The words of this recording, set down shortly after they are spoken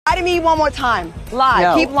Lie to me one more time. Lie.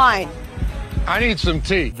 No. Keep lying. I need some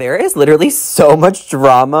tea. There is literally so much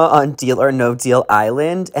drama on Deal or No Deal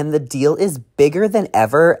Island, and the deal is bigger than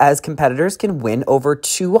ever as competitors can win over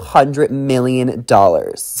 $200 million.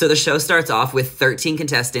 So the show starts off with 13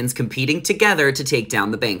 contestants competing together to take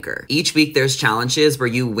down the banker. Each week there's challenges where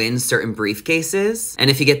you win certain briefcases,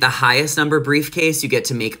 and if you get the highest number briefcase, you get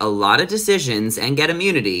to make a lot of decisions and get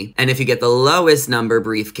immunity. And if you get the lowest number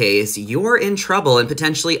briefcase, you're in trouble and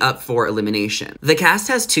potentially up for elimination. The cast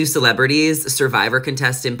has 2 celebrities, Survivor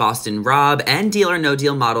contestant Boston Rob and Deal or No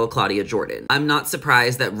Deal model Claudia Jordan. I'm not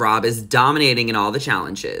surprised that Rob is dominating in all the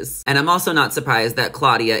challenges, and I'm also not surprised that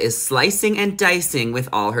Claudia is slicing and dicing with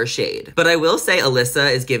all her shade. But I will say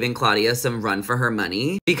Alyssa is giving Claudia some run for her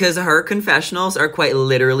money because her confessionals are quite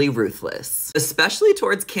literally ruthless, especially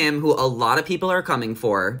towards Kim, who a lot of people are coming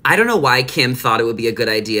for. I don't know why Kim thought it would be a good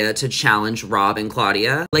idea to challenge Rob and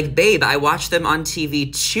Claudia. Like, babe, I watched them on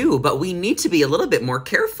TV too, but we need to be a little bit more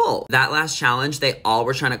careful. That last challenge, they all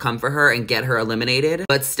were trying to come for her and get her eliminated,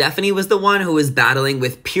 but Stephanie was the one who was battling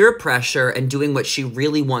with pure pressure and doing what she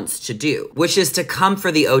really wants to do, which is to come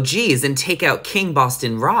for the OGs and take out King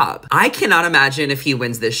Boston Rob. I cannot imagine if he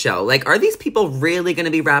wins this show. Like, are these people really gonna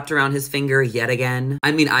be wrapped around his finger yet again?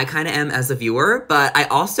 I mean, I kind of am as a viewer, but I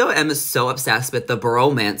also am so obsessed with the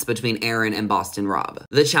bromance between Aaron and Boston Rob.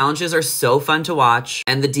 The challenges are so fun to watch,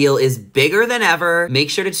 and the deal is bigger than ever. Make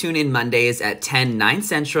sure to tune in Mondays at 10, 9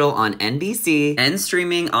 Central on NBC and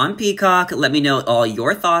streaming on Peacock. Let me know all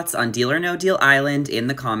your thoughts on Deal or No Deal Island in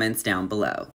the comments down below.